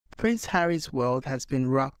Prince Harry's world has been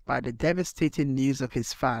rocked by the devastating news of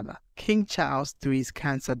his father, King Charles III's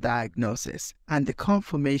cancer diagnosis, and the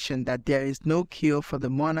confirmation that there is no cure for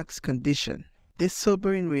the monarch's condition. This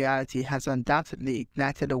sobering reality has undoubtedly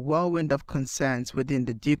ignited a whirlwind of concerns within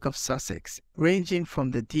the Duke of Sussex, ranging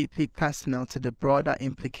from the deeply personal to the broader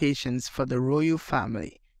implications for the royal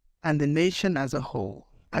family and the nation as a whole.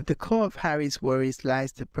 At the core of Harry's worries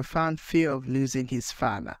lies the profound fear of losing his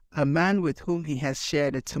father, a man with whom he has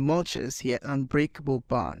shared a tumultuous yet unbreakable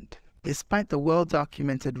bond. Despite the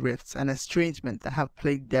well-documented rifts and estrangement that have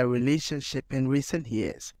plagued their relationship in recent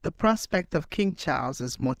years, the prospect of King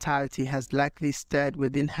Charles's mortality has likely stirred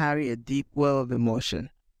within Harry a deep well of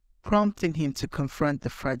emotion, prompting him to confront the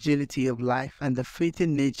fragility of life and the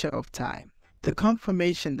fleeting nature of time. The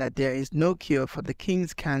confirmation that there is no cure for the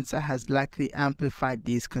king's cancer has likely amplified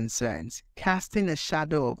these concerns, casting a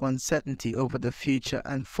shadow of uncertainty over the future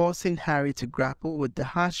and forcing Harry to grapple with the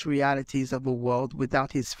harsh realities of a world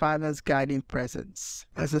without his father's guiding presence.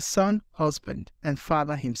 As a son, husband, and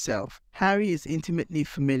father himself, Harry is intimately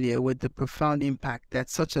familiar with the profound impact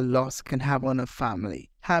that such a loss can have on a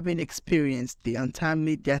family, having experienced the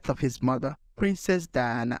untimely death of his mother, Princess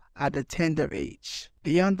Diana, at a tender age.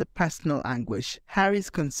 Beyond the personal anguish, Harry's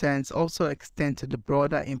concerns also extend to the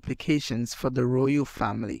broader implications for the royal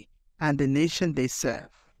family and the nation they serve.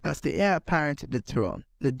 As the heir apparent to the throne,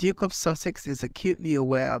 the Duke of Sussex is acutely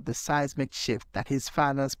aware of the seismic shift that his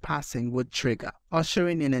father's passing would trigger,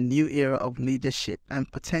 ushering in a new era of leadership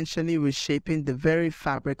and potentially reshaping the very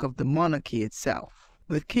fabric of the monarchy itself.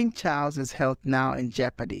 With King Charles's health now in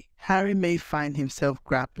jeopardy, Harry may find himself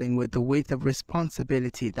grappling with the weight of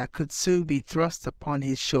responsibility that could soon be thrust upon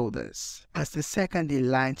his shoulders. As the second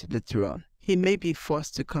in line to the throne, he may be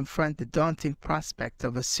forced to confront the daunting prospect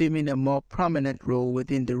of assuming a more prominent role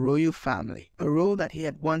within the royal family, a role that he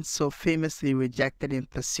had once so famously rejected in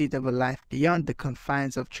pursuit of a life beyond the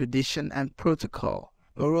confines of tradition and protocol.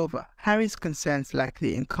 Moreover, Harry's concerns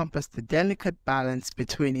likely encompass the delicate balance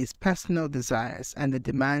between his personal desires and the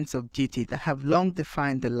demands of duty that have long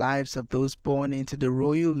defined the lives of those born into the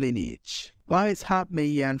royal lineage. While his heart may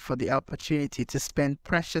yearn for the opportunity to spend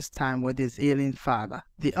precious time with his ailing father,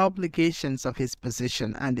 the obligations of his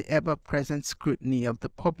position and the ever-present scrutiny of the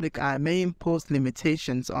public eye may impose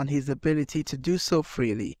limitations on his ability to do so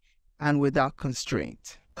freely and without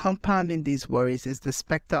constraint. Compounding these worries is the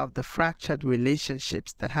specter of the fractured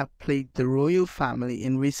relationships that have plagued the royal family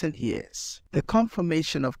in recent years. The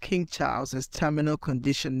confirmation of King Charles's terminal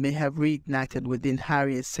condition may have reignited within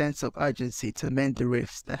Harry a sense of urgency to mend the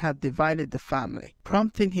rifts that have divided the family,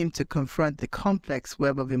 prompting him to confront the complex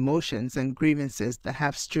web of emotions and grievances that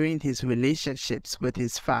have strained his relationships with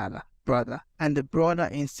his father, brother, and the broader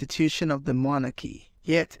institution of the monarchy.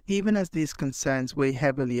 Yet, even as these concerns weigh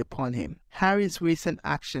heavily upon him, Harry's recent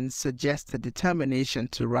actions suggest a determination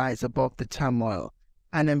to rise above the turmoil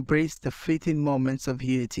and embrace the fleeting moments of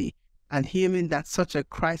unity and healing that such a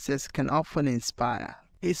crisis can often inspire.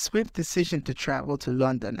 His swift decision to travel to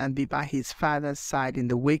London and be by his father's side in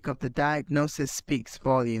the wake of the diagnosis speaks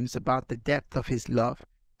volumes about the depth of his love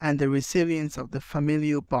and the resilience of the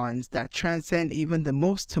familial bonds that transcend even the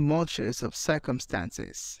most tumultuous of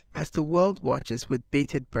circumstances. As the world watches with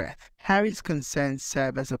bated breath, Harry's concerns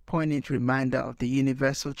serve as a poignant reminder of the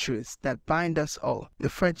universal truths that bind us all: the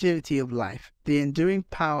fragility of life, the enduring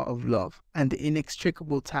power of love, and the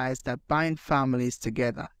inextricable ties that bind families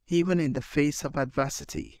together, even in the face of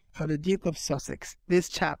adversity. For the Duke of Sussex, this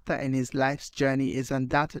chapter in his life's journey is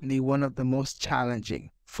undoubtedly one of the most challenging,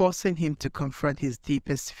 forcing him to confront his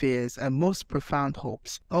deepest fears and most profound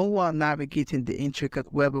hopes, all while navigating the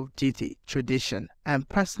intricate web of duty, tradition, and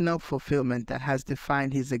personal fulfillment that has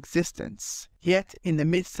defined his existence. Yet, in the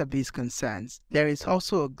midst of these concerns, there is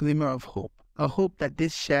also a glimmer of hope, a hope that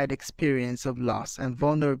this shared experience of loss and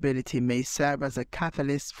vulnerability may serve as a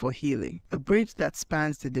catalyst for healing, a bridge that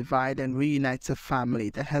spans the divide and reunites a family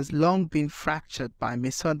that has long been fractured by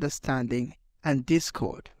misunderstanding and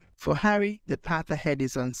discord. For Harry, the path ahead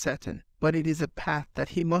is uncertain, but it is a path that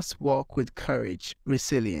he must walk with courage,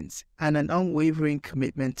 resilience, and an unwavering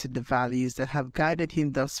commitment to the values that have guided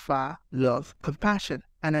him thus far: love, compassion,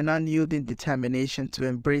 and an unyielding determination to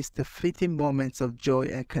embrace the fleeting moments of joy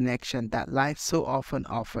and connection that life so often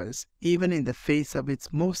offers, even in the face of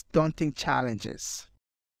its most daunting challenges.